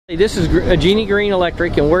This is Genie Green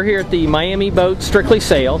Electric, and we're here at the Miami Boat Strictly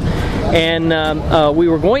Sale, and we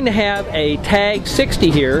were going to have a Tag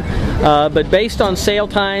 60 here, but based on sale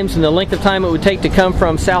times and the length of time it would take to come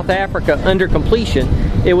from South Africa under completion,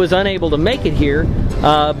 it was unable to make it here,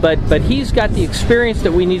 but he's got the experience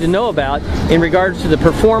that we need to know about in regards to the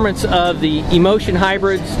performance of the Emotion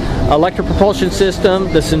hybrids, electric propulsion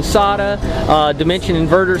system, the Sensata, dimension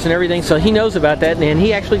inverters and everything, so he knows about that, and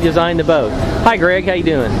he actually designed the boat. Hi Greg, how you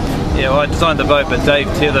doing? Yeah, well, I designed the boat, but Dave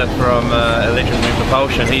Tether from Electric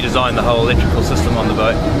Propulsion, he designed the whole electrical system on the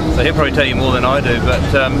boat. So he'll probably tell you more than I do, but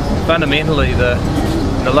fundamentally in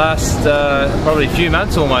the last probably few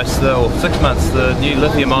months almost, or 6 months, the new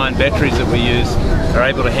lithium ion batteries that we use are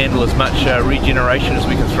able to handle as much regeneration as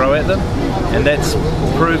we can throw at them, and that's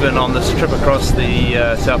proven on this trip across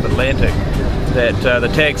the South Atlantic that the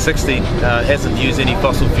Tag 60 hasn't used any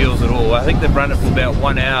fossil fuels at all. I think they've run it for about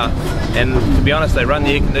 1 hour, and to be honest, they run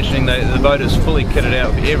the air conditioning. The boat is fully kitted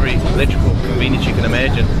out with every electrical convenience you can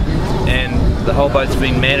imagine, and the whole boat's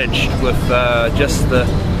been managed with just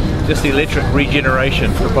the electric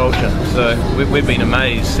regeneration propulsion. So we've been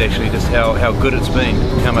amazed actually just how good it's been,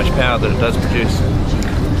 how much power that it does produce.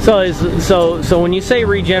 So when you say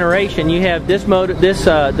regeneration, you have this motor,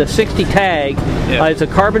 the 60 Tag. Yeah. It's a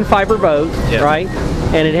carbon fiber boat, yeah, right?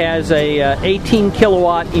 And it has a 18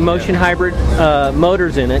 kilowatt Emotion hybrid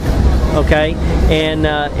motors in it. Okay,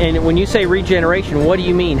 and when you say regeneration, what do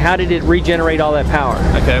you mean? How did it regenerate all that power?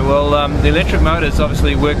 Okay, well, the electric motors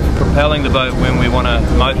obviously work for propelling the boat when we want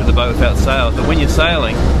to motor the boat without sails, but when you're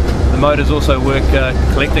sailing, the motors also work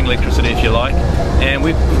collecting electricity, if you like, and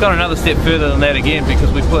we've gone another step further than that again,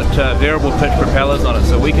 because we put variable pitch propellers on it,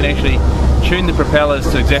 so we can actually tune the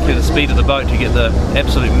propellers to exactly the speed of the boat to get the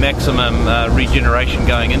absolute maximum regeneration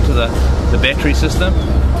going into the battery system.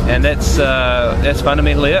 And that's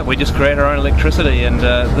fundamentally it. We just create our own electricity, and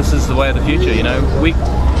this is the way of the future. You know, we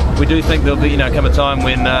do think there'll be come a time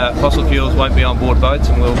when fossil fuels won't be on board boats,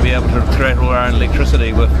 and we'll be able to create all our own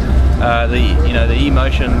electricity with the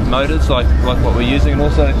Emotion motors like what we're using, and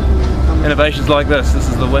also innovations like this. This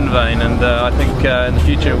is the wind vane, and I think in the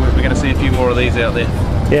future we're going to see a few more of these out there.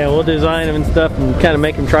 Yeah, we'll design them and stuff and kind of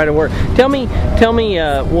make them try to work. Tell me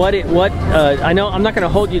what I know I'm not going to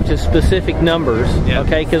hold you to specific numbers, yeah,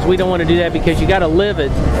 okay, because we don't want to do that, because you got to live it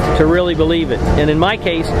to really believe it. And in my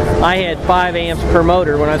case, I had 5 amps per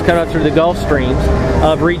motor when I was coming up through the Gulf Streams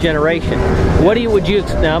of regeneration. What would you,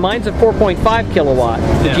 now mine's a 4.5 kilowatt,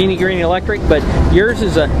 the yeah, Genie Green Electric, but yours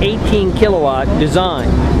is a 18 kilowatt design.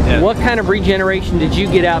 Yeah. What kind of regeneration did you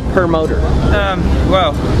get out per motor?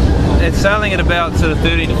 Well, it's sailing at about sort of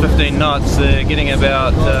 13 to 15 knots, getting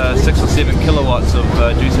about 6 or 7 kilowatts of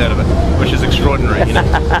juice out of it, which is extraordinary. You know,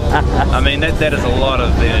 I mean that is a lot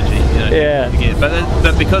of energy. You know, yeah. To get.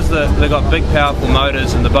 But because they've got big, powerful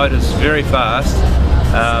motors and the boat is very fast,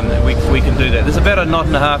 we can do that. There's about a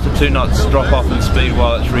 1.5 knots to 2 knots drop off in speed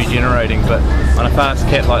while it's regenerating, but on a fast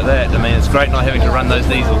cat like that, I mean, it's great not having to run those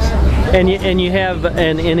diesels. And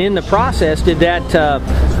in the process, did that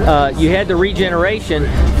you had the regeneration?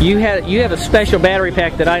 You have a special battery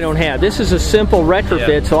pack that I don't have. This is a simple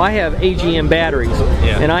retrofit, yeah, so I have AGM batteries,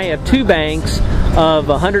 yeah, and I have 2 banks of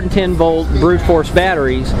 110 volt brute force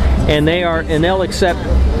batteries, and they'll accept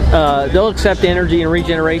energy and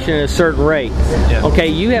regeneration at a certain rate. Yeah. Okay,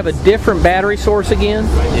 you have a different battery source again?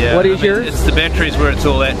 Yeah. What is yours? It's the batteries where it's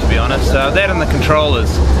all at, to be honest. That and the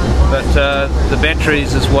controllers. But the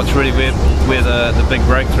batteries is what's really where the big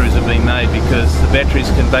breakthroughs have been made, because the batteries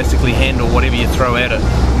can basically handle whatever you throw at it,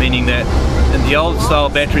 meaning that in the old style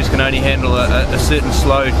batteries can only handle a certain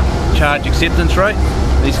slow charge acceptance rate.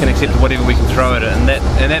 These can accept whatever we can throw at it, and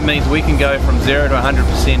that means we can go from 0 to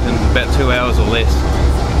 100% in about 2 hours or less.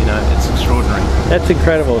 You know, it's extraordinary. That's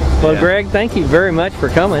incredible. Well, yeah, Greg, thank you very much for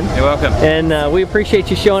coming. You're welcome. And we appreciate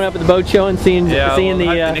you showing up at the boat show and seeing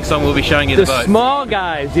the next time we'll be showing you the boat. Small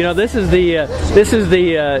guys. You know, this is the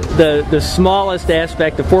smallest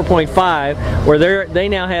aspect of 4.5, where they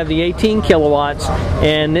now have the 18 kilowatts,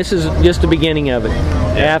 and this is just the beginning of it.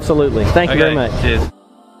 Yeah. Absolutely. Thank you very much. Cheers.